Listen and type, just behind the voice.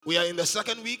We are in the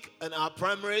second week, and our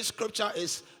primary scripture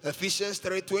is Ephesians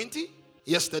 3:20.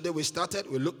 Yesterday we started,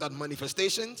 we looked at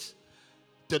manifestations.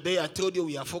 Today I told you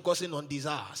we are focusing on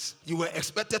desires. You were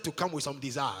expected to come with some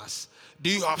desires.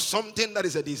 Do you have something that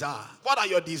is a desire? What are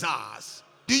your desires?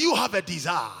 Do you have a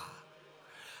desire?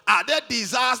 Are there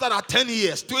desires that are 10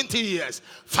 years, 20 years,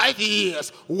 5 years,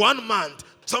 1 month?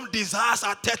 Some desires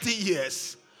are 30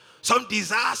 years. Some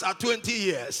desires are 20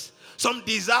 years. Some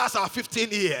desires are 15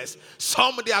 years.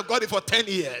 Some they have got it for 10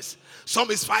 years.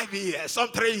 Some is 5 years. Some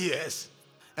 3 years.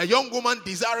 A young woman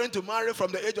desiring to marry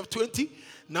from the age of 20.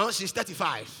 Now she's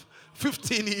 35.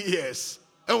 15 years.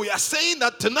 And we are saying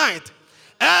that tonight,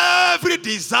 every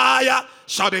desire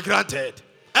shall be granted.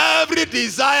 Every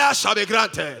desire shall be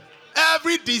granted.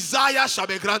 Every desire shall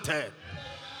be granted.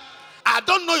 I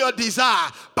don't know your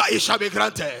desire, but it shall be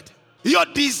granted. Your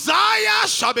desire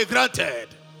shall be granted.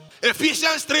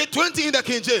 Ephesians 3:20 in the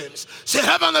King James. Say,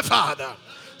 Heavenly Father.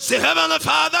 Say, Heavenly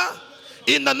Father,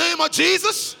 in the name of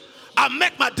Jesus, I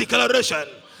make my declaration.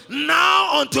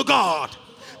 Now unto God.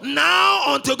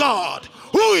 Now unto God.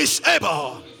 Who is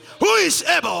able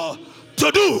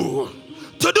to do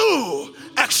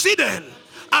exceeding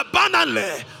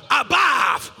abundantly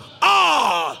above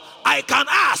all I can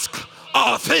ask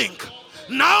or think.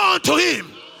 Now unto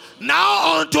him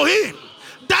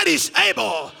that is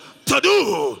able to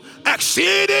do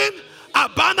exceeding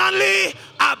abundantly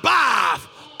above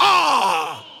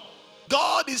all.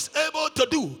 God is able to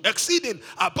do exceeding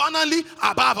abundantly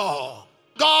above all.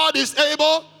 God is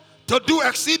able to do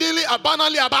exceedingly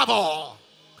abundantly above all.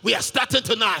 We are starting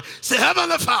tonight. Say,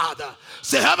 Heavenly Father.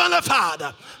 Say, Heavenly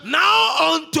Father.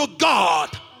 Now unto God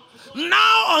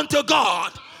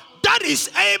that is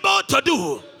able to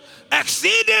do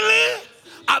exceedingly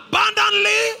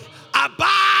abundantly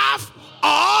above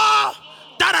all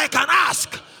that I can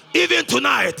ask, even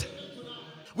tonight.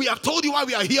 We have told you why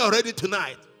we are here already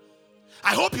tonight.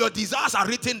 I hope your desires are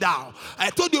written down. I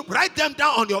told you, write them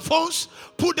down on your phones,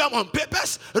 put them on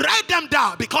papers, write them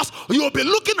down, because you will be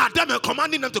looking at them and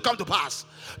commanding them to come to pass.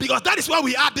 Because that is where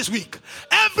we are this week.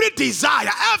 Every desire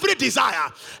at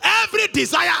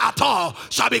all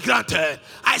shall be granted.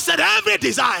 I said every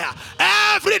desire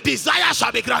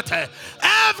shall be granted.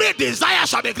 Every desire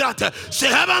shall be granted. Say,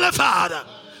 Heavenly Father.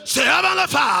 Say, Heavenly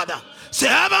Father. Say,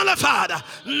 Heavenly Father.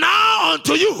 Now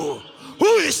unto you,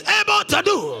 who is able to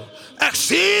do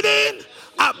exceeding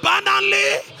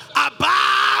abundantly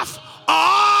above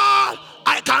all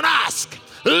I can ask.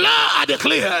 Lord, I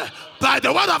declare by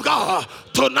the word of God,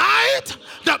 tonight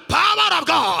the power of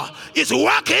God is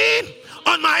working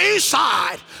on my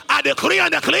inside. I decree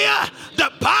and declare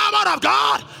the power of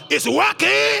God is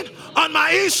working on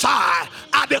my inside.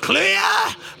 I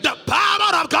declare the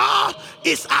power of God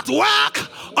is at work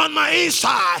on my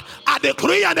inside. I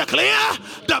decree and declare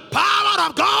the power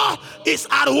of God is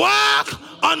at work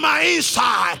on my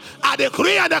inside. I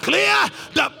decree and declare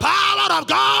the power of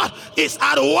God is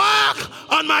at work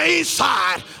on my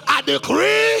inside. I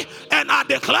decree and I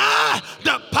declare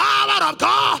the power of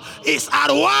God is at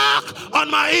work on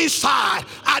my inside.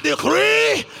 I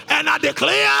decree and I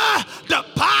declare the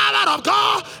power of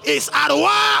God is at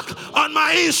work on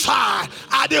my inside.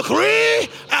 I decree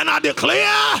and I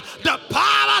declare the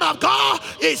power of God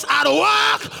is at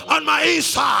work on my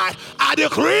inside. I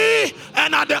decree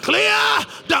and I declare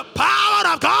the power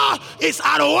of God is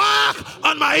at work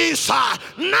on my inside.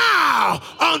 Now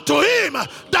unto him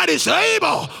that is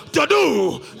able to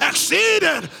do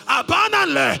exceeding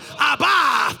abundantly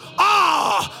above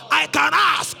all I can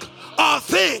ask or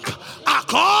think,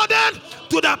 according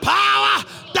to the power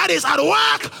that is at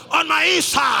work on my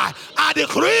inside. I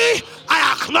decree,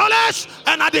 I acknowledge,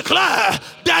 and I declare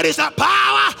there is a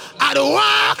power at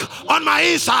work on my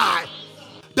inside.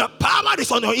 The power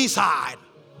is on your inside.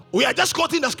 We are just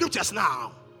quoting the scriptures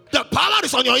now. The power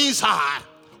is on your inside.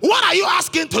 What are you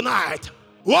asking tonight?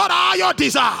 What are your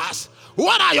desires?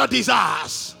 What are your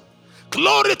desires?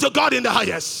 Glory to God in the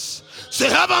highest. Say,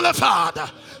 Heavenly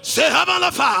Father. Say,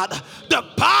 Heavenly Father. The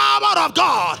power of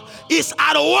God is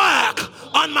at work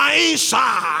on my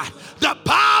inside. The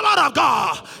power of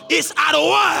God is at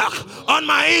work on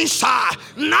my inside.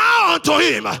 Now unto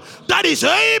him that is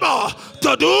able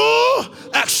to do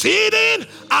exceeding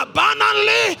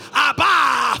abundantly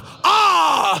above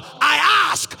all I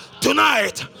ask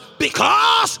tonight.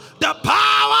 Because the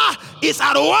power is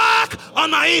at work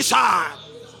on my inside.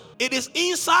 It is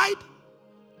inside,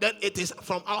 then it is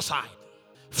from outside.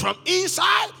 From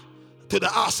inside to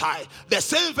the outside. The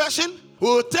same version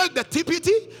will take the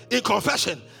TPT in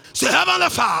confession. Say, Heavenly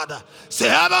Father. Say,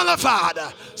 Heavenly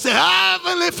Father. Say,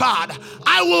 Heavenly Father.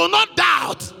 I will not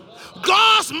doubt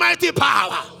God's mighty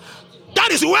power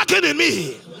that is working in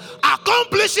me.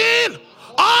 accomplishing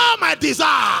all my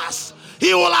desires.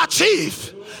 He will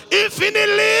achieve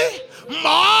infinitely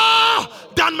more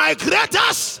than my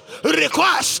greatest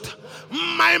request,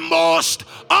 my most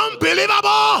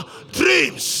unbelievable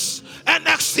dreams, and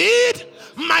exceed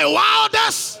my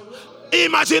wildest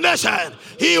imagination.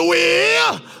 He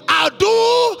will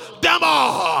outdo them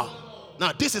all.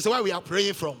 Now, this is where we are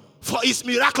praying from. For his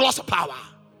miraculous power.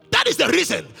 That is the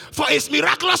reason. For his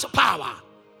miraculous power.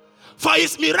 For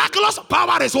his miraculous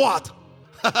power is what?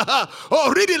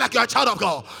 Oh, read it like you're a child of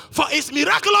God. For his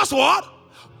miraculous what?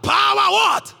 Power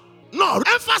what? No,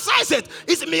 emphasize it.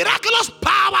 His miraculous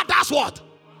power, that's what?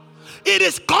 It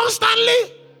is constantly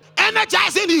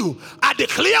energizing you. I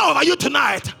declare over you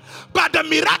tonight. But the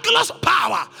miraculous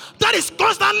power that is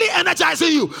constantly energizing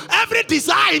you, every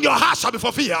desire in your heart shall be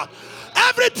fulfilled.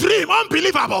 Every dream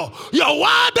unbelievable, your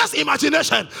wildest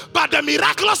imagination, but the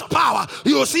miraculous power,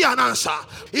 you will see an answer.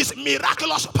 His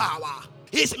miraculous power.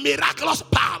 His miraculous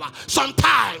power.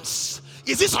 Sometimes,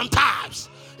 is it sometimes?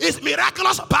 His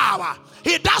miraculous power.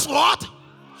 He does what?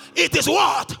 It is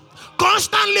what?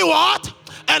 Constantly what?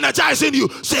 Energizing you.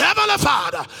 Say, Heavenly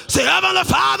Father. Say, Heavenly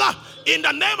Father, in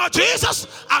the name of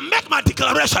Jesus, I make my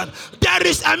declaration. There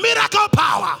is a miracle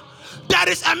power. There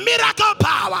is a miracle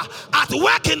power at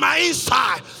work in my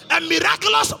inside. A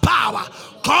miraculous power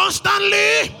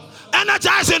constantly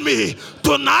energizing me.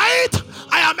 Tonight,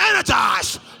 I am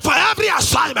energized for every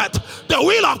assignment. The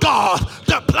will of God,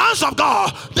 the plans of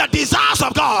God, the desires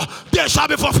of God, they shall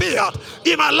be fulfilled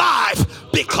in my life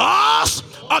because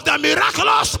of the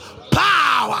miraculous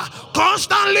power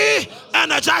constantly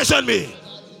energizing me.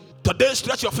 Today,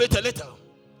 stretch your faith a little.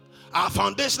 Our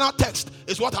foundational text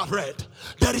is what I've read.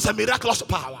 There is a miraculous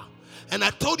power. And I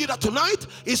told you that tonight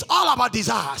is all about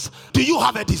desires. Do you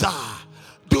have a desire?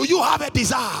 Do you have a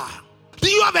desire? Do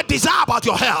you have a desire about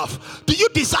your health? Do you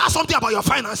desire something about your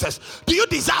finances? Do you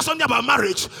desire something about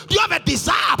marriage? Do you have a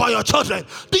desire about your children?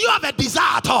 Do you have a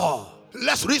desire at all?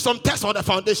 Let's read some text on the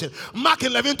foundation. Mark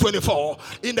 11:24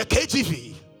 in the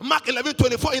KJV. Mark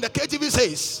 11:24 in the KJV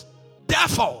says,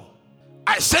 therefore,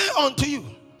 I say unto you,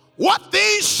 what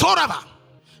things soever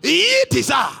ye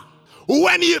desire,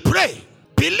 when ye pray,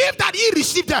 believe that ye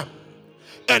receive them,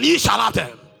 and ye shall have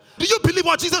them. Do you believe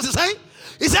what Jesus is saying?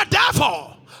 He said,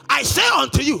 therefore, I say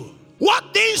unto you,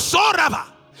 what things soever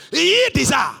ye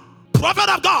desire. Prophet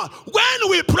of God, when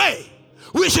we pray,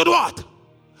 we should what?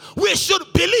 We should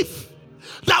believe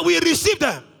that we receive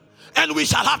them, and we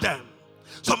shall have them.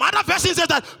 Some other version says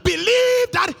that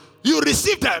believe that you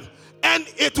receive them, and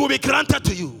it will be granted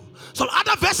to you. Some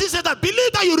other verses say that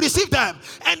believe that you receive them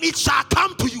and it shall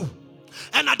come to you.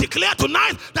 And I declare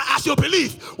tonight that as you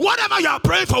believe, whatever you are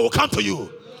praying for will come to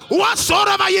you.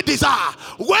 Whatsoever you desire,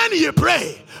 when you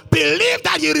pray, believe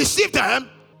that you receive them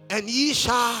and ye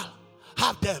shall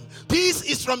have them. This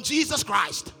is from Jesus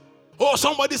Christ. Oh,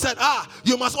 somebody said,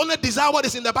 you must only desire what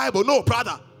is in the Bible. No,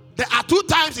 brother. There are two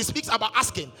times he speaks about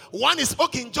asking. One is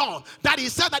spoken in John, that he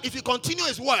said that if you continue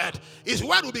his word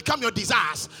will become your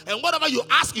desires. And whatever you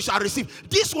ask, you shall receive.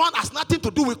 This one has nothing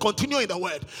to do with continuing the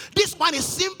word. This one is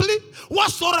simply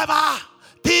whatsoever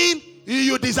thing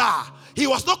you desire. He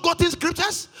was not quoting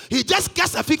scriptures. He just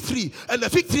cursed a fig tree, and the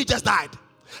fig tree just died.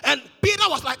 And Peter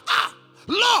was like,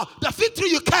 Lord, the fig tree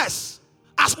you curse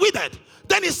has withered.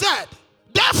 Then he said,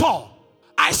 therefore,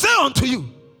 I say unto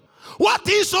you, what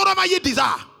things soever ye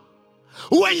desire,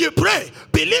 when you pray,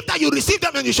 believe that you receive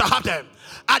them and you shall have them.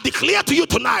 I declare to you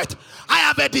tonight, I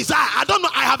have a desire. I don't know,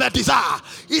 I have a desire.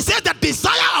 He said the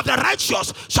desire of the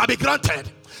righteous shall be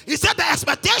granted. He said the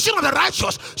expectation of the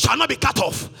righteous shall not be cut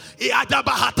off. I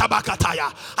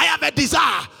have a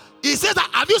desire. He says that,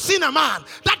 have you seen a man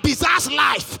that desires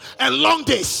life and long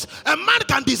days? A man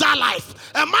can desire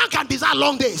life. A man can desire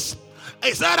long days.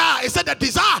 He said the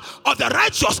desire of the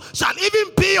righteous shall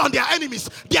even be on their enemies.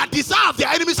 Their desire of their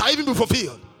enemies shall even be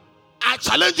fulfilled. I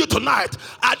challenge you tonight.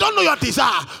 I don't know your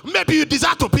desire. Maybe you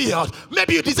desire to build.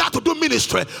 Maybe you desire to do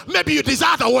ministry. Maybe you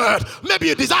desire the word. Maybe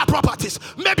you desire properties.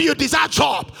 Maybe you desire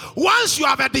job. Once you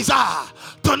have a desire,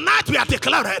 tonight we are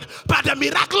declared by the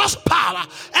miraculous power,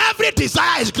 every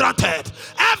desire is granted.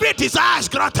 Every desire is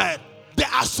granted. There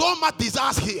are so much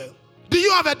desires here. Do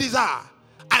you have a desire?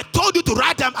 I told you to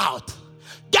write them out.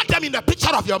 Get them in the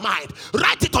picture of your mind.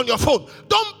 Write it on your phone.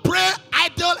 Don't pray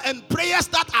idle and prayers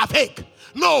that are fake.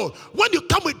 No, when you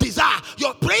come with desire,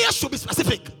 your prayers should be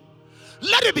specific.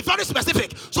 Let it be very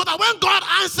specific, so that when God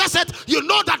answers it, you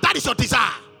know that that is your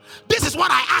desire. This is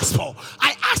what I asked for.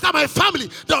 I asked that my family,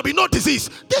 there will be no disease.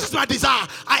 This is my desire.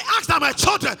 I asked that my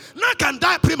children, none can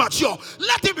die premature.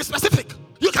 Let it be specific.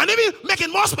 You can even make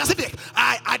it more specific.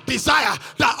 I desire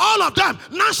that all of them,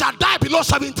 none shall die below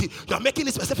 70. You are making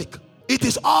it specific.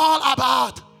 is all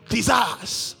about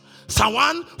desires. Psalm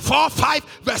 145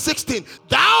 verse 16.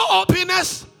 Thou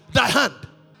openest thy hand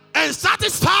and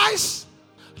satisfies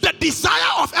the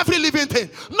desire of every living thing.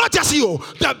 Not just you.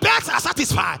 The birds are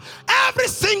satisfied. Every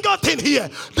single thing here.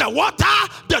 The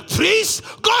water, the trees.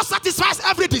 God satisfies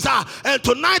every desire. And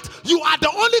tonight, you are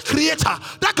the only creator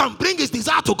that can bring his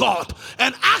desire to God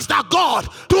and ask that God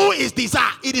do his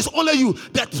desire. It is only you.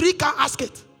 The tree can't ask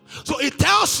it. So it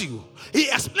tells you. He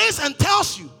explains and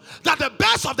tells you that the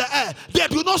birds of the air, they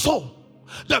do not sow.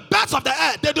 The birds of the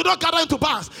air, they do not gather into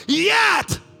barns.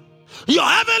 Yet, your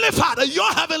heavenly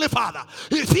Father,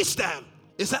 he feeds them.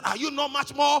 He said, are you not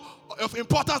much more of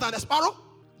importance than a sparrow?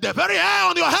 The very hair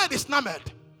on your head is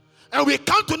numbered. And we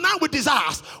come tonight with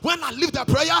desires. When I leave the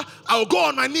prayer, I will go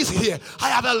on my knees here. I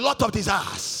have a lot of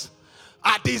desires.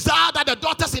 I desire that the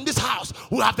daughters in this house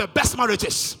will have the best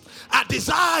marriages. I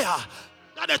desire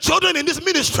that the children in this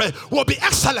ministry will be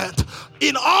excellent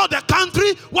in all the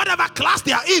country, whatever class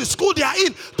they are in, school they are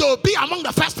in, they will be among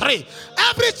the first three.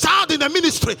 Every child in the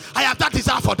ministry, I have that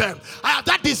desire for them. I have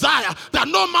that desire that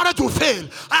no marriage will fail.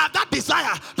 I have that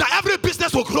desire that every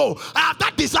business will grow. I have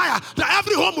that desire that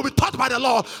every home will be taught by the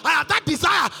Lord. I have that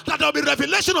desire that there will be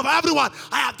revelation of everyone.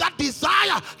 I have that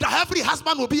desire that every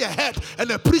husband will be a head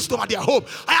and a priest over their home.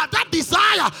 I have that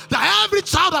desire that every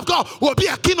child of God will be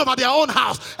a king over their own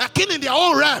house, a king in their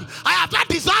own realm. I have that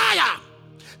desire.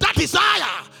 That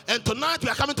desire. And tonight we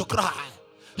are coming to cry.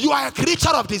 You are a creature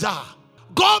of desire.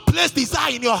 God placed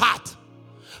desire in your heart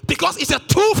because it's a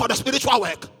tool for the spiritual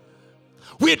work.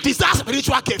 We desire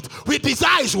spiritual gift. We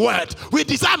desire his word. We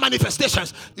desire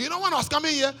manifestations. You know, when I was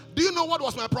coming here, do you know what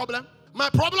was my problem?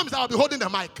 My problem is that I'll be holding the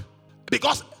mic.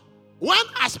 Because when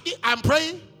I'm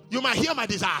praying, you might hear my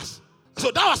desires.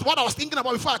 So that was what I was thinking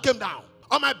about before I came down.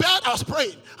 On my bed, I was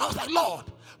praying. I was like, Lord,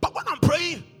 but when I'm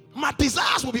praying, my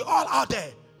desires will be all out there.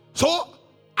 So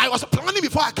I was planning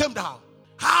before I came down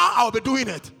how I'll be doing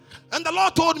it. And the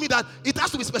Lord told me that it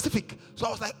has to be specific. So I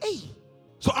was like, hey.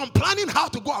 So I'm planning how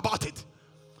to go about it.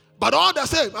 But all the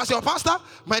same, as your pastor,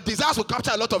 my desires will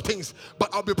capture a lot of things.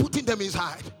 But I'll be putting them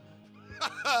inside.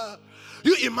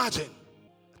 You imagine.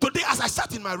 Today as I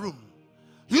sat in my room,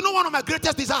 you know one of my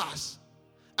greatest desires?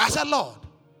 I said, Lord,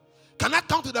 can I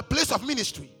come to the place of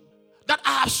ministry that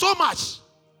I have so much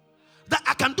that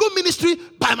I can do ministry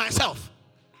by myself?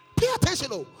 Pay attention,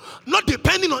 oh. Not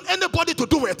depending on anybody to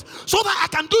do it, so that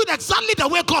I can do it exactly the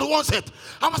way God wants it.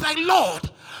 I was like, Lord,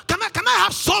 can I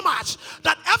have so much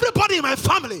that everybody in my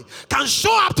family can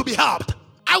show up to be helped?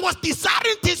 I was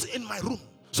desiring this in my room.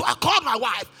 So I called my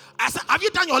wife. I said, have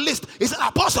you done your list? He said,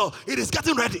 Apostle, it is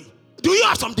getting ready. Do you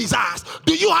have some desires?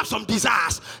 Do you have some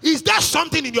desires? Is there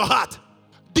something in your heart?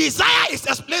 Desire is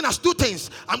explained as two things.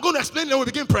 I'm going to explain when we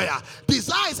begin prayer.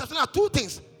 Desire is explained as two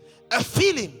things. A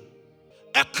feeling,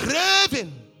 a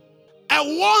craving, a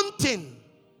wanting.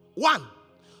 One,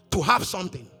 to have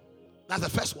something. That's the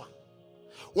first one.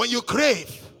 When you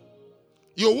crave,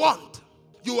 you want,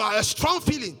 you are a strong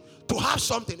feeling to have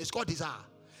something. It's called desire.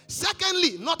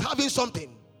 Secondly, not having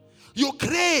something. You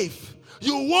crave,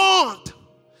 you want,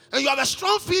 and you have a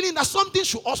strong feeling that something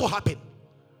should also happen.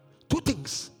 Two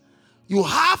things. You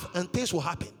have and things will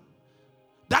happen.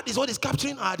 That is what is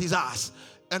capturing our desires.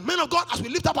 And men of God, as we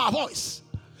lift up our voice,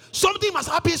 something must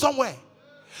happen somewhere.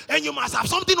 And you must have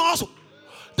something also.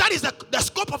 That is the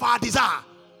scope of our desire.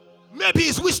 Maybe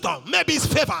it's wisdom, maybe it's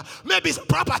favor, maybe it's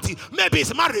property, maybe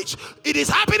it's marriage. It is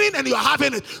happening and you are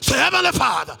having it. Say, Heavenly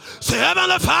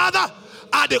Father,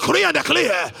 I decree and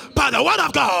declare by the word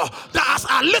of God that as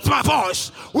I lift my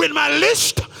voice with my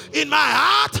list in my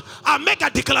heart, I make a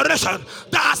declaration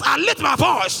that as I lift my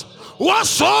voice,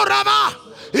 whatsoever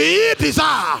ye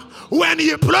desire, when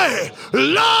you pray,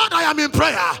 Lord, I am in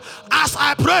prayer. As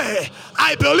I pray,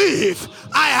 I believe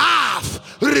I have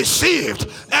received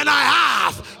and I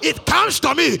have. It comes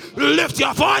to me. Lift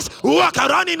your voice, walk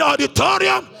around in the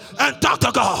auditorium and talk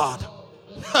to God.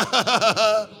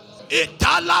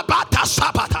 Italabata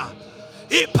sabata.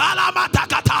 Ipalamata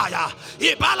kataya.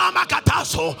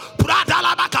 Ipalamakataso.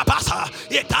 Pradalabakabasa.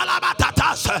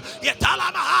 Italabatatas.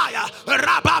 Italamahaya.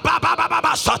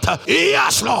 Rabababababasata.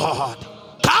 Yes, Lord.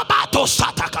 Kabato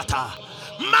satakata.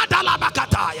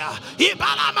 Madalabakataya.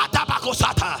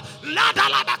 Ibalamatabakusata.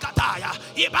 Ladalabakataya.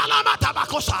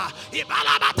 Ibalamatabakusa.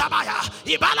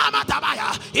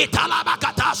 Ibalamatabaya.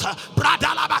 Italabakatasa.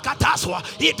 Bradalabakataswa.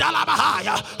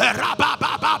 Idalabahaya.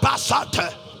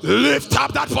 Rababababasata. Lift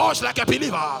up that voice like a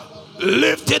believer.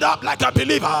 Lift it up like a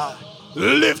believer.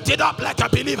 Lift it up like a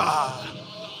believer.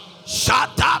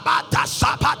 Shatabata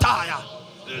sapataya.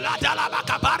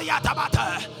 Ladalabakabaria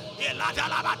tabata.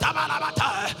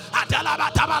 Adalabatabalabata,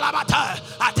 Adalabatabalabata,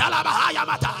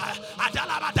 Adalabahayamata,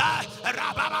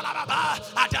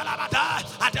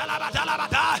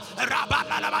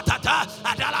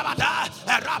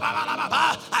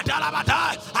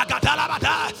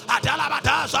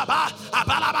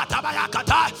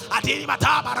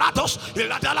 Adimata Baratos,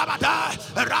 Iladalabada,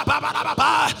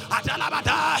 Rabababa,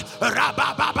 Adalabada,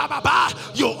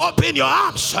 Rabababa. You open your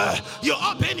arms, you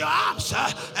open your arms,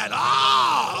 and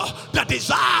all the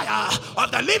desire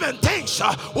of the living things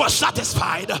was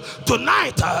satisfied.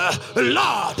 Tonight,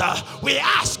 Lord, we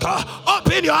ask,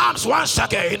 open your arms once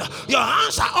again. Your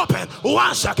hands are open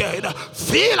once again.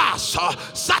 Fill us,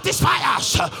 satisfy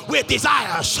us with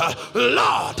desires,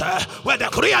 Lord. We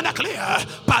decree and declare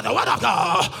by the word of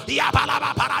God.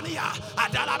 Yabalaba Parania,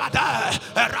 Adalabada,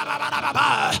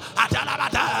 Rabababa,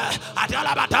 Adalabada,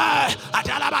 Adalabada,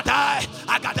 Adalabada,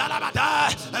 Agadalabada,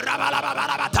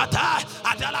 Rabalabata,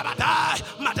 Adalabada,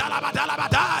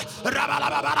 Madalabadalabada,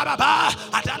 Rabalababa,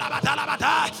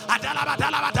 Adalabadalabada,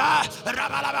 Adalabadalabada,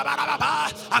 Rabalababa,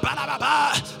 Abalababa,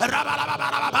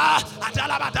 Rabalababa,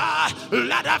 Adalabada.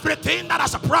 Let everything that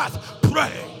has breath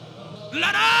pray.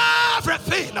 Let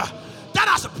everything that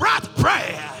has breath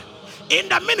pray. In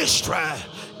the ministry,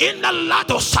 in the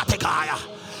Lado Satikaya,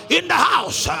 in the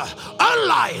house,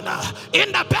 online,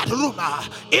 in the bedroom,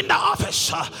 in the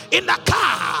office, in the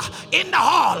car, in the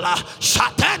hall,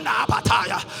 Shatena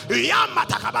Bataya,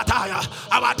 Yamataka Bataya,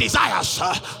 our desires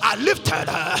are lifted.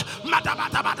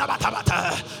 Madabata,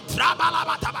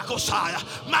 Trabalabatabakusaya,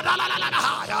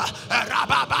 Madalalahaya,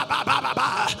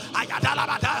 Rabababa,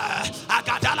 Ayadalabata,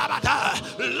 Agadalabata,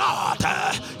 Lord,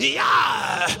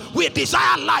 yeah, we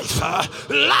desire life,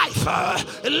 life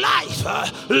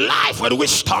with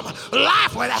wisdom,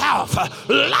 life with health,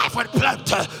 life with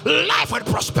plenty, life with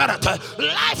prosperity,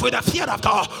 life with the fear of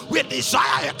God. We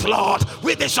desire it, Lord.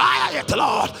 We desire it,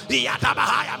 Lord.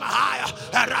 Yadabahaya Mahaya,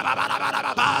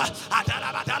 Rabababa,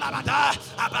 Adalabadalabada,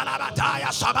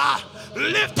 Abalabadaya Saba.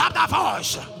 Lift up that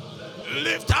voice.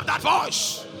 Lift up that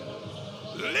voice.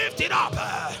 Lift it up.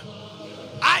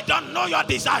 I don't know your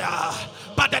desire,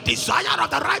 but the desire of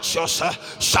the righteous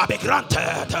shall be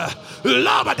granted.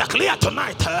 Lord, I declare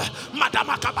tonight,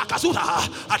 Madama Kabakazura,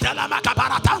 Adalama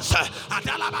Kabaratans,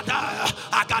 Adalabada,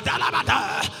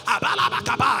 Agadalabada,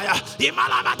 Abalabakabaya,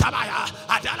 Imalabatabaya,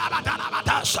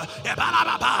 Adalabadalabadas,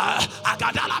 Ebalababa,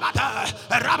 Agadalabada,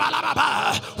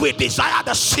 Rabalababa. We desire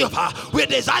the silver, we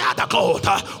desire the gold,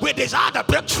 we desire the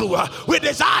breakthrough, we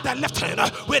desire the lifting,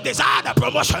 we desire the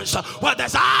promotions, we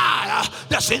desire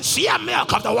the sincere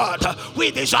milk of the word.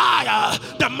 We desire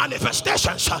the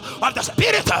manifestations of the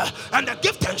Spirit and the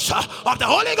giftings of the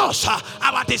Holy Ghost.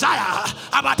 Our desire,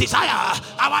 our desire,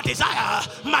 our desire.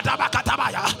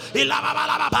 Madabakatabaya,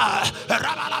 Ilababalababa,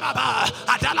 Rabalababa,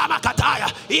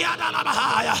 Adalamakataya,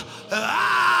 Iadalabahaya.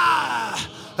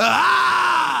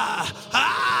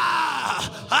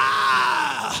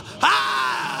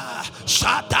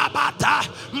 Shatabata,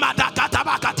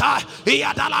 Madakatabakata,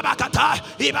 Iadalabakata,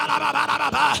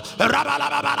 Ibalabababa,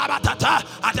 Rabalababata,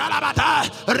 Adalabata,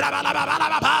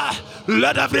 Rabalabababa.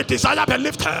 Let every desire be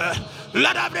lifted.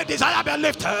 Let every desire be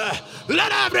lifted.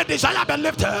 Let every desire be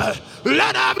lifted.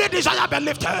 Let every desire be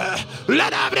lifted.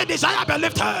 Let every desire be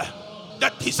lifted. The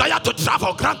desire to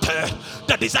travel granted,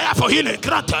 the desire for healing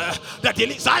granted, the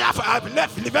desire for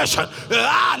elevation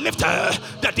lifted,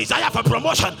 the desire for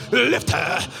promotion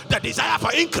lifted, the desire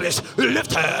for increase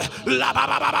lifted. La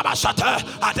baba baba shata,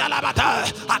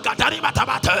 adalabata, akadari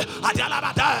matabata,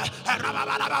 adalabata,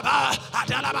 rabalababa,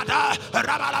 adalabata,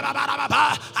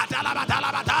 rabalababa, adalabata,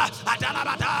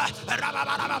 adalabata,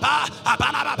 rabalababa,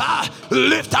 abalababa.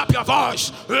 Lift up your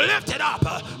voice, lift it up,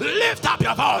 lift up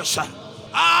your voice.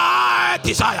 I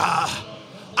desire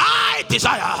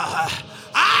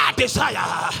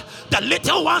the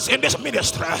little ones in this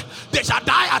ministry, they shall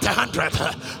die at 100.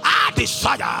 I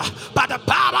desire by the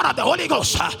power of the Holy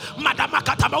Ghost,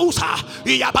 Madamakatamausa,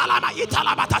 Yabalama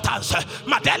Italabatatas,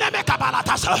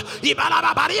 Madelemekabalatas,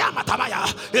 Ibalabaria Matabaya,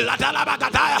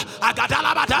 Iladalabagadaya,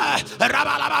 Agadalabada,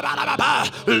 Rabalababa.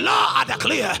 Lord, I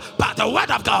declare by the word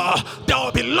of God, there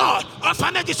will be Lord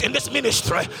orphanages in this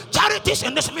ministry, charities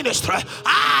in this ministry.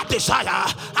 I desire,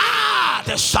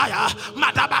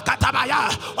 Madabakatabaya,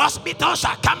 hospitals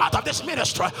shall come out of this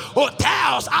ministry,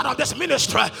 hotels out of this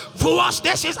ministry, fuel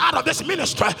stations out of this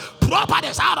ministry,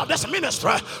 properties out of this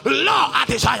ministry. Lord, I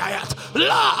desire it. Lord,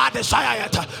 I desire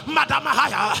it.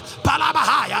 Madamahaya,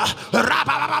 Palabahaya,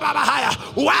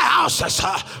 Rabababahaya, warehouses,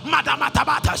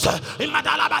 Madamatabatas,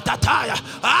 Madalabatataya,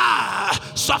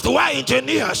 software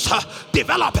engineers,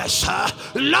 developers,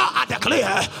 Lord, I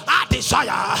declare, I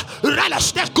desire, real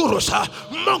estate gurus,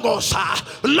 Mongols,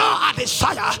 Lord, I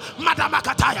desire, Madam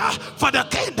Makataya, for the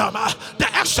kingdom, the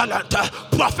excellent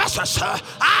professors,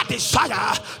 I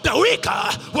desire, the weaker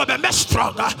will be made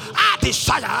stronger, I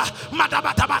desire, Madam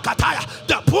Makataya,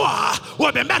 the poor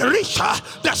will be made richer,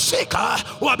 the sicker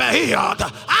will be healed,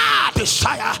 I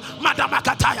desire, Madam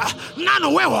Makataya,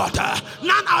 none wayward,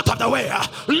 none out of the way,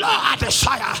 Lord, I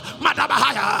desire, Madam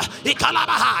Mahaya,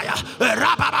 Ikalabahaya,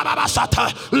 Rabababasata,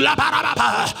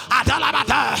 Labarababa,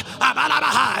 Adalabata,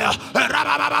 Abalabahaya,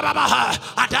 Rabababa,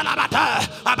 Adalabata,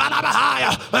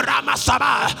 Abalabahaya,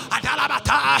 Ramasaba,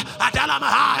 Adalabata,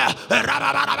 Adalamahaya,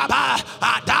 Rabababa,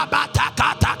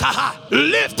 Adabatakatakaha.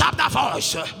 Lift up the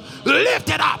voice. Lift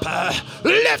it up.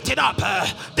 Lift it up.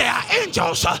 There are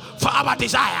angels for our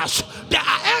desires. There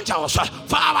are angels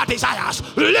for our desires.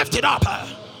 Lift it up.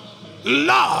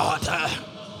 Lord,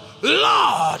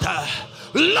 Lord,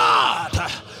 Lord,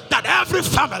 that every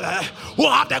family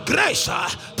will have the grace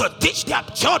to teach their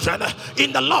children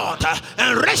in the Lord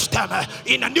and raise them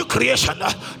in a new creation.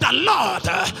 The Lord,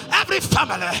 every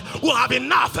family will have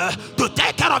enough to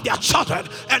take care of their children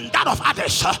and that of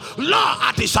others. Lord,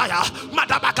 I desire,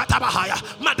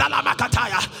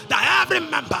 that every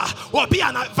member will be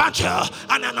an evangel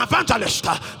and an evangelist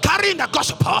carrying the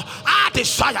gospel. I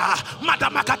desire,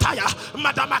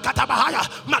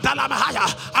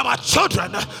 our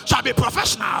children shall be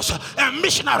professionals and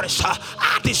missionaries.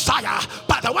 I desire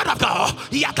by the word of God.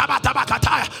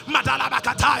 Yakabatabakataya,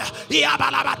 Madalabakataya,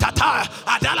 Yabalabataya,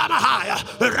 Adalamahaya,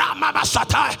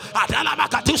 Ramabasataya,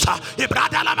 Adalamakatusa,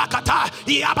 Ibradalamakataya,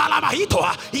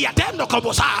 Yabalamahitoa, Yadendo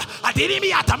Kobosa,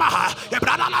 Adilimi Atamaha,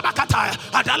 Ibradalamakataya,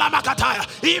 Adalamakataya,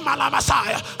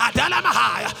 Imalamasaya,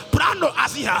 Adalamahaya, Brando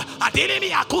Azia,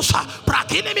 Adilimi Akusa,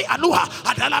 Prakilimi Anuha,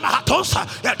 Adalamahatosa,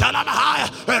 Adalamahaya,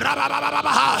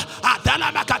 Rabababaha,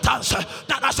 Adalamacatansa.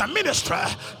 That as a ministry,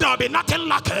 there will be nothing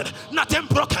lacking, nothing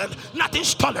broken, nothing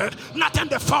stolen, nothing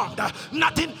deformed,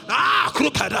 nothing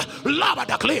crooked. Lord, I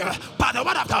declare by the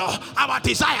word of God, our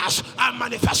desires are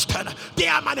manifesting. They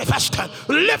are manifesting.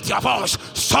 Lift your voice.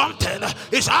 Something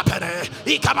is happening.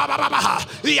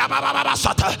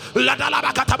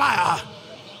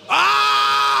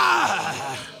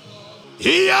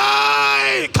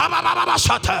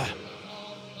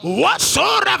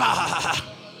 Whatsoever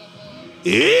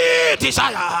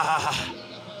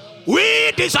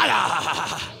we desire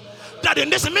that in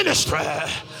this ministry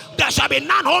there shall be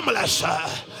none homeless,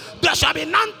 there shall be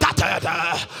none tattered,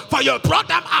 for you brought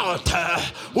them out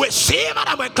with silver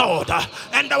and with gold,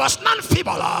 and there was none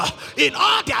feeble in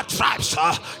all their tribes.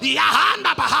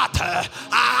 Yahanda Bahat,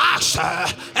 I ask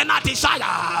and I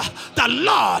desire the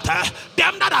Lord,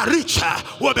 them that are rich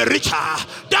will be richer,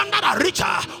 them that are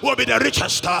richer will be the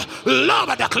richest. Lord,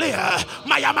 I declare,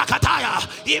 Mayamakataya,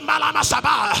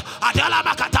 Imalamasaba,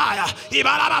 Adalamakataya,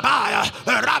 Ibalababaya,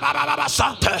 Rabababa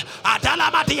Sante,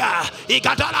 Adalamadia,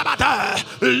 Igadalabada.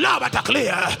 Lord, I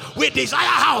declare, we desire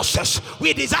houses,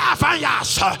 we desire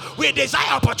vineyards, we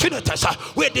desire opportunities,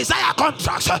 we desire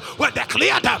contracts, we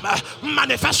declare them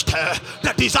manifested.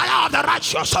 The desire of the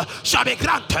righteous shall be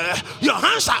granted. Your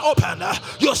hands are open,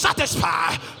 you satisfy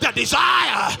the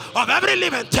desire of every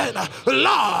living thing.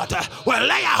 Lord, we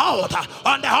lay a hold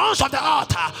on the horns of the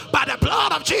altar by the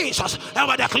blood of Jesus, and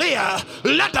we declare,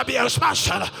 let there be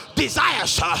expansion.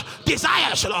 Desires,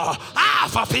 Lord, are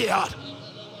fulfilled.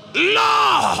 Lord,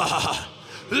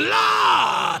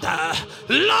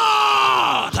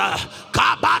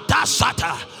 Kabata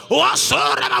Sata,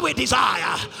 whatsoever we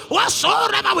desire,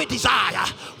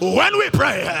 when we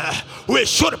pray, we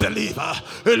should believe.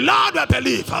 Lord, we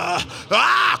believe.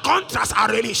 Contracts are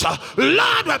released.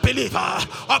 Lord, we believe.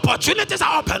 Opportunities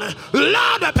are open.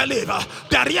 Lord, we believe.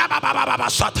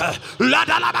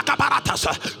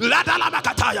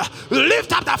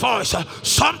 Lift up the voice.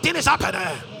 Something is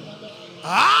happening.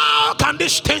 How can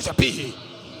these things be?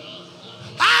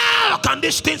 How can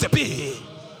these things be?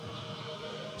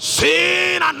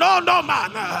 Sin and know no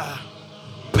man.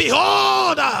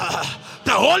 Behold,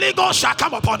 the Holy Ghost shall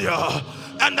come upon you,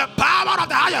 and the power of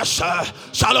the highest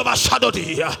shall overshadow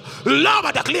thee. Lord,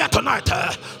 I declare tonight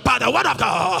by the word of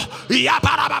God, the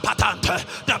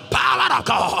power of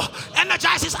God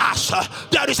energizes us.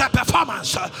 There is a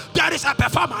performance. There is a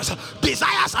performance.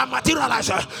 Desires are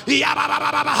materialized.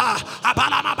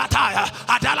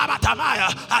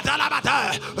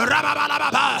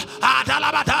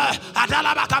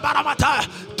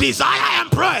 Desire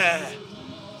and pray.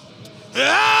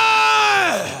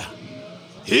 Yeah.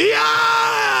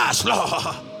 Yes,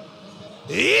 Lord.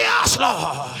 Yes,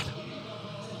 Lord.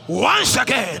 Once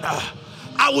again,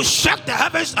 I will shake the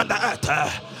heavens and the earth,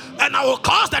 and I will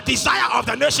cause the desire of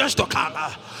the nations to come.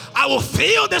 I will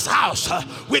fill this house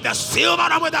with the silver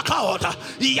and with the gold.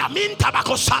 Yamin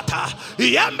tabakosata,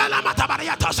 yembela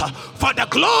matabariatas. For the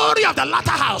glory of the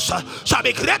latter house shall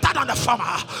be greater than the former.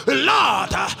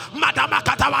 Lord, Madama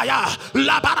Katawaya,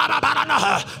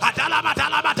 Labarabarana, Adala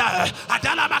Madalamata,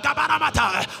 Adala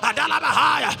Magabaramata, Adala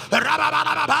Bahaya,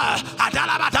 Rababarababa,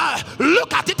 Adala Mata.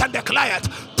 Look at it and declare it.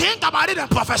 Think about it and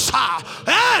prophesy.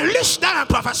 Listen and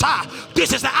prophesy.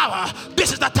 This is the hour.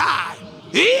 This is the time.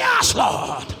 Yes,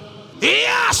 Lord.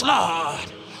 Yes, Lord.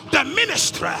 The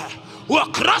ministry will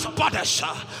cross borders.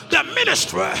 The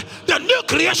ministry, the new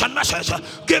creation message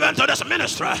given to this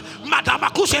ministry. Madama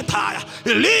Kusentaya,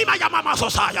 Lima Yamama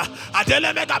Sosaya,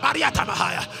 Adele Mega Bariata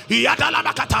Mahaya, Yadala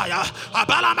Makataya,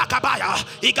 Abala Makabaya,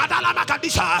 Igadala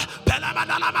Makadisa,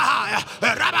 Pelamadala Mahaya,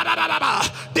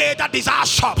 Rabababa. They that desire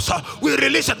shops, we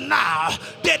release it now.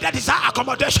 They that desire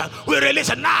accommodation, we release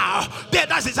it now. They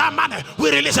that desire money, we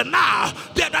release it now.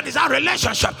 They that desire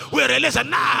relationship, we release it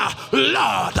now.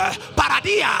 Lord,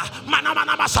 Paradia,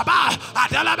 Manamana Masaba,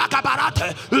 Adela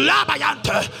Makabarate,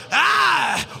 Labayante,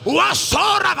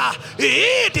 whatsoever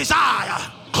he desire,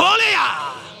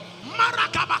 Kolia,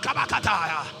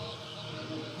 Marakabakabakataya,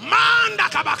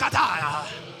 Mandakabakataya,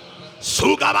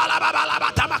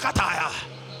 Sugabalabalabatabakataya,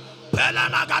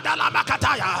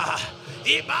 Pelamagadalamakataya,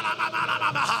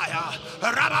 Ibalamamamahaya,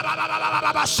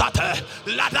 Rababababababasate,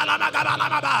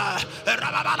 Ladalamagabalababa,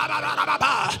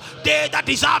 Rababababababa. They that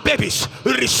desire babies,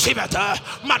 receive it.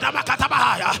 Madama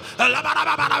Katabahaya,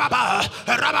 Labarababababa,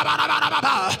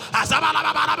 Rabababababa,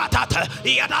 Azabalabababatat,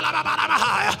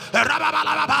 Yadalabababahaya,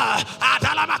 Rababalababa,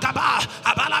 Adalamakaba,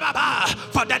 Abalababa.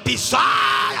 For the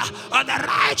desire of the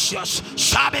righteous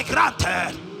shall be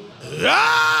granted.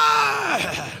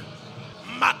 Yeah.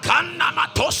 Makana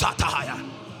matosataya,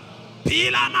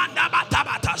 pila manda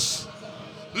batabatas,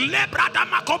 lebrada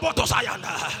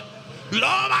makobotosayanda,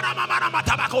 lobara mamara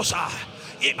matabakosa,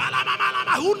 ibala mamala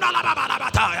mahunda la babala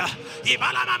bataya,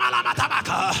 ibala mamala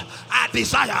matabaka. I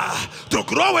desire to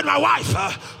grow with my wife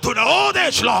to the old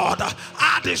age, Lord.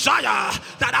 I desire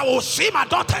that I will see my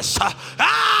daughters. Hand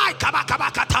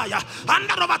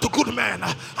over to good men.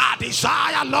 I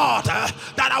desire, Lord,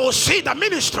 that I will see the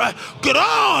ministry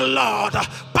grow, Lord,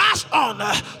 pass on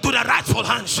to the rightful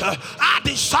hands. I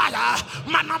desire,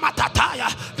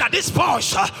 Manamatataya, that this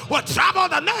voice will travel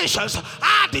the nations.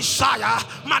 I desire,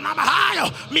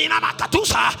 Manamahayo,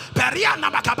 Minamakatusa, Periana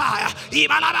Makabaya,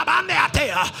 Imalabande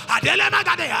Atea, Adele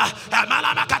Magadea,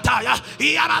 Malamakataya,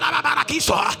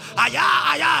 Yamalabarakisoa,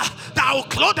 Aya, that I will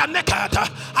clothe the naked,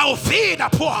 I will feed the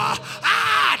poor.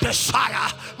 I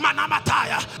desire,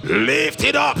 Manamataya, lift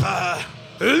it up,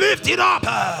 lift it up.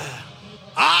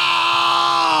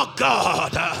 Oh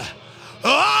God,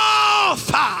 oh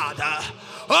Father,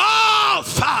 oh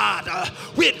Father,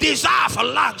 we desire for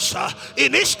lands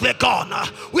in East Legon.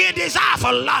 We desire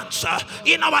for lands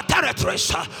in our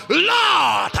territories.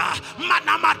 Lord,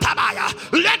 Manamatabaya,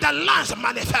 let the lands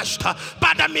manifest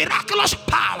by the miraculous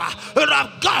power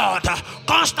of God,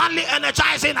 constantly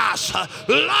energizing us.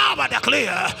 Lord, I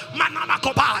declare,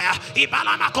 Manamakobaya,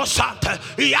 Ibalamakosante,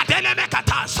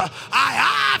 Yadelemekatas. I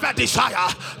have a desire,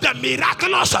 the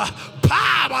miraculous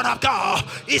power of God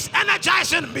is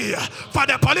energizing me for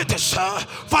the politics,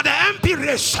 for the MP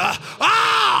race,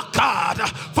 oh God,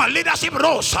 for leadership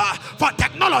roles, for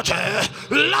technology.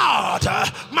 Lord,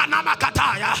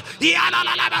 Manamakataya,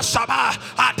 Yalalabasaba,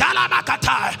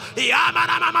 Adalamakataya,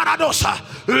 Yamanamaradosa.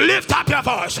 Lift up your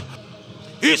voice.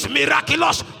 It's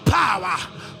miraculous power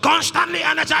constantly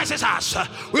energizes us.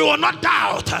 We will not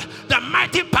doubt the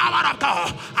mighty power of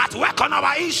God at work on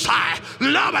our inside.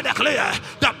 Lord, I declare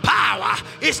the power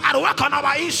is at work on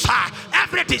our inside.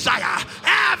 Every desire,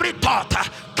 every thought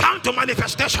come to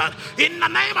manifestation in the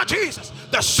name of Jesus,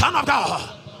 the Son of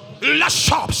God. Let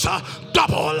shops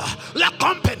double, let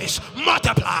companies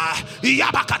multiply,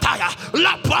 Yabakataya,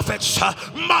 let profits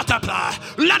multiply,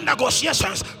 let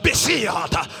negotiations be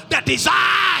sealed. The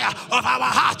desire of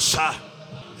our hearts.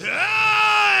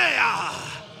 Yeah.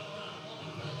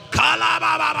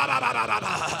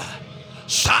 Kalababababababa.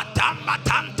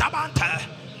 Shatamatantavante.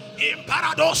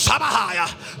 Imparado Sabahaya,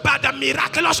 by the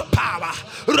miraculous power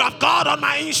of God on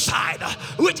my inside,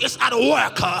 which is at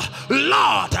work.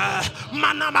 Lord,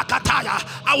 Manamakataya,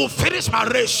 I will finish my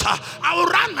race. I will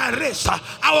run my race.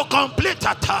 I will complete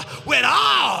it with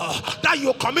all that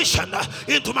you commissioned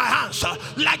into my hands.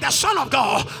 Like the Son of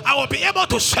God, I will be able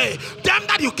to say, them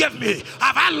that you gave me,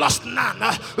 have I lost none?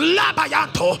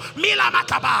 Labayanto, Mila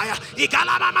Makabaya,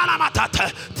 Igalama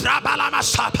Malamatate, Trabalama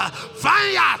Sapa,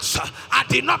 vineyards, I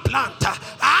did not plant,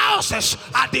 houses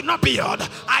I did not build,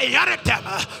 I inherit them.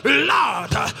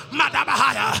 Lord,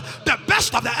 Madabahaya, the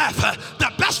best of the earth,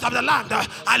 the best of the land,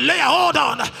 I lay a hold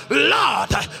on. Lord,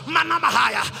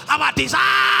 Manamahaya, our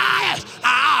desires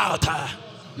are out.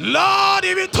 Lord,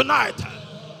 even tonight,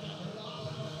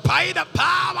 by the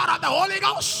power of the Holy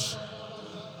Ghost,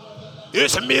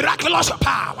 it's miraculous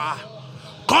power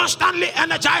constantly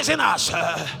energizing us.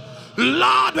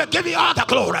 Lord, we give you all the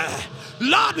glory.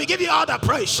 Lord, we give you all the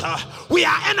praise. We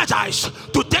are energized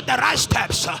to take the right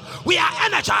steps. We are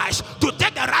energized to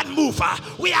take the right move.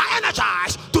 We are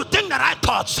energized to think the right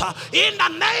thoughts. In the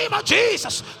name of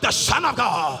Jesus, the Son of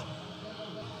God.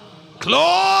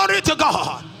 Glory to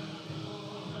God.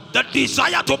 The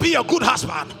desire to be a good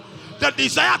husband, the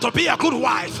desire to be a good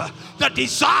wife, the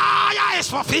desire is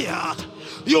fulfilled.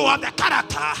 You have the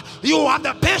character, you have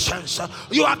the patience,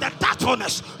 you have the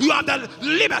tactfulness, you have the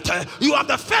liberty, you have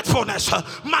the faithfulness.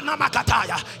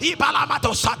 Manamakataya,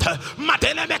 Ibalamato Sata,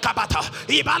 Madele Mekabata,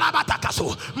 Ibalabata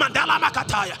Mandala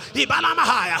Makataya,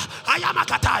 Ibalamahaya,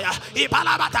 Ayamakataya,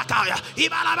 Ibalabatakaya,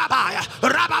 Ibalababaya,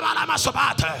 Rababalama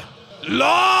Sobate.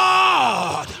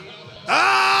 Lord,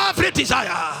 every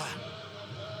desire,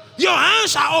 your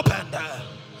hands are opened.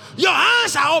 Your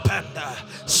hands are opened.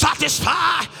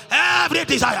 Satisfy every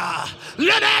desire.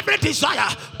 Let every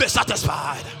desire be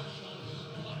satisfied.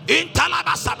 In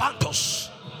Talabasabantos,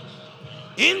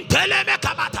 in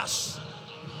Telemekabatas,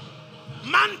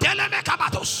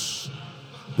 Mantelemekabatos,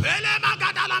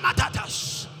 Pelemagadala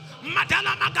Matatas,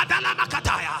 Madala Magadala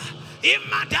Makataya,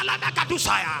 Imadala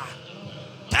Makadusaya.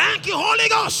 Thank you, Holy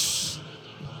Ghost.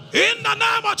 In the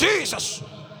name of Jesus.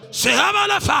 Say,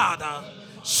 Heavenly Father.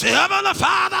 Say, Heavenly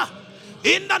Father,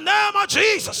 in the name of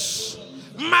Jesus,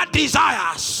 my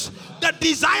desires, the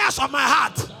desires of my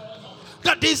heart,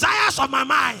 the desires of my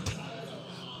mind,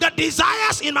 the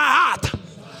desires in my heart,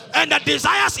 and the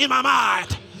desires in my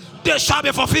mind, they shall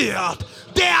be fulfilled.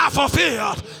 They are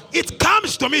fulfilled. It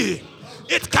comes to me.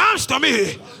 It comes to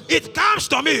me. It comes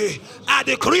to me. I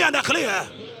decree and declare.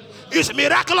 It's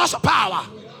miraculous power.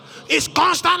 It's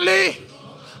constantly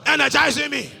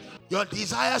energizing me. Your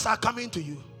desires are coming to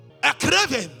you. A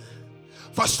craving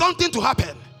for something to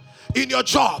happen in your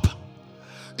job,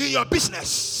 in your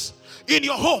business, in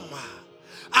your home.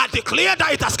 I declare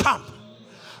that it has come.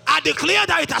 I declare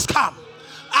that it has come.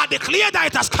 I declare that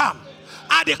it has come.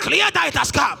 I declare that it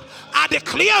has come. I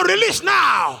declare release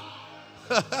now.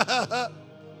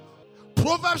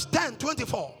 Proverbs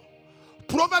 10:24.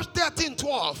 Proverbs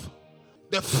 13:12.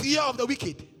 The fear of the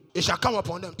wicked, it shall come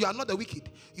upon them. You are not the wicked,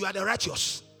 you are the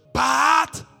righteous.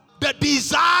 But the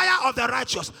desire of the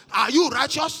righteous, are you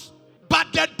righteous? But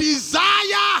the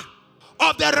desire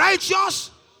of the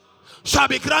righteous shall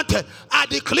be granted. I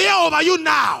declare over you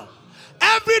now,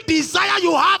 every desire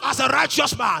you have as a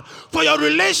righteous man, for your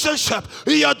relationship,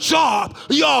 your job,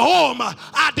 your home,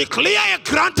 I declare it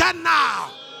granted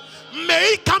now.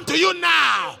 May it come to you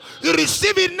now. You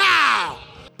receive it now.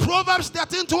 Proverbs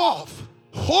 13:12.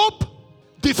 Hope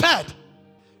deferred,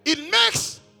 it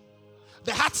makes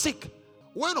the heart sick.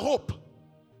 When hope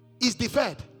is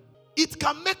deferred, it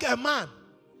can make a man,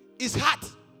 his heart,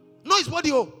 not his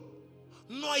body,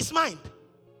 nor his mind,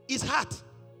 his heart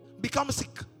become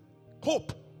sick.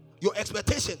 Hope, your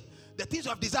expectation, the things you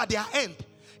have desired, they are end.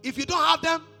 If you don't have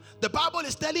them, the Bible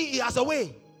is telling you it has a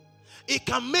way. It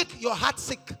can make your heart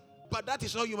sick. But that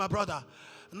is not you, my brother.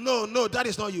 No, that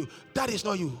is not you. That is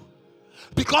not you.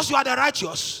 Because you are the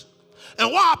righteous.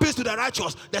 And what happens to the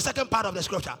righteous? The second part of the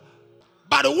scripture.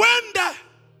 But when the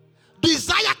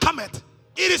desire cometh,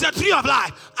 it is a tree of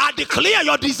life. I declare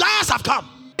your desires have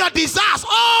come. Your desires,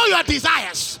 all your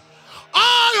desires,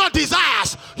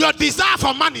 your desire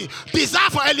for money, desire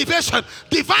for elevation,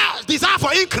 desire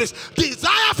for increase,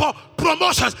 desire for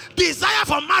promotions, desire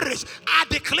for marriage. I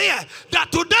declare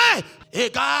that today,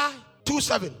 Haggai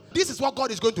 2:7, this is what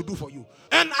God is going to do for you.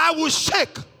 And I will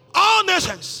shake all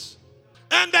nations,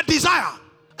 and the desire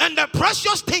and the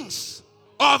precious things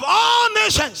of all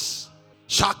nations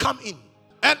shall come in.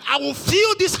 And I will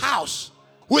fill this house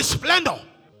with splendor,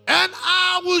 and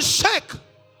I will shake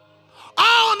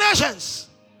all nations,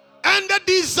 and the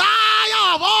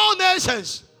desire of all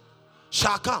nations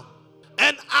shall come.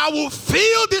 And I will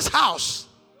fill this house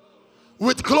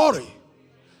with glory,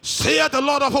 saith the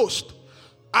Lord of hosts.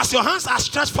 As your hands are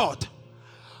stretched forth,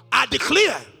 I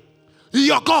declare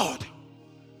your God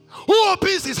who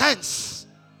opens his hands,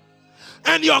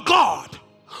 and your God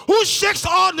who shakes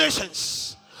all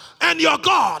nations, and your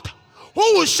God who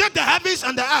will shake the heavens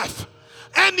and the earth,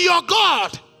 and your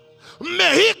God,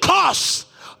 may he cause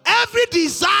every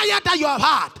desire that you have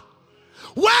had,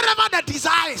 wherever the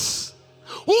desire is,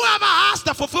 whoever has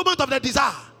the fulfillment of the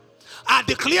desire, I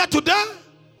declare today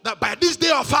that by this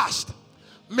day of fast,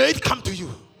 may it come to you.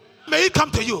 May it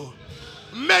come to you.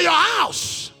 May your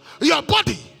house, your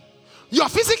body, your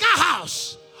physical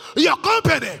house, your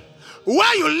company,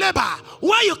 where you labor,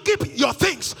 where you keep your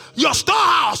things, your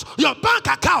storehouse, your bank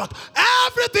account,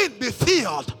 everything be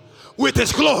filled with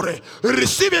His glory.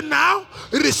 Receive it now,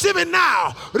 receive it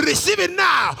now, receive it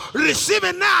now, receive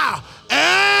it now,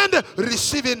 and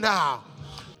receive it now.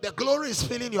 The glory is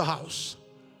filling your house.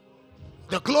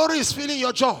 The glory is filling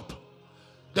your job.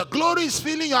 The glory is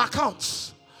filling your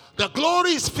accounts. The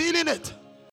glory is filling it.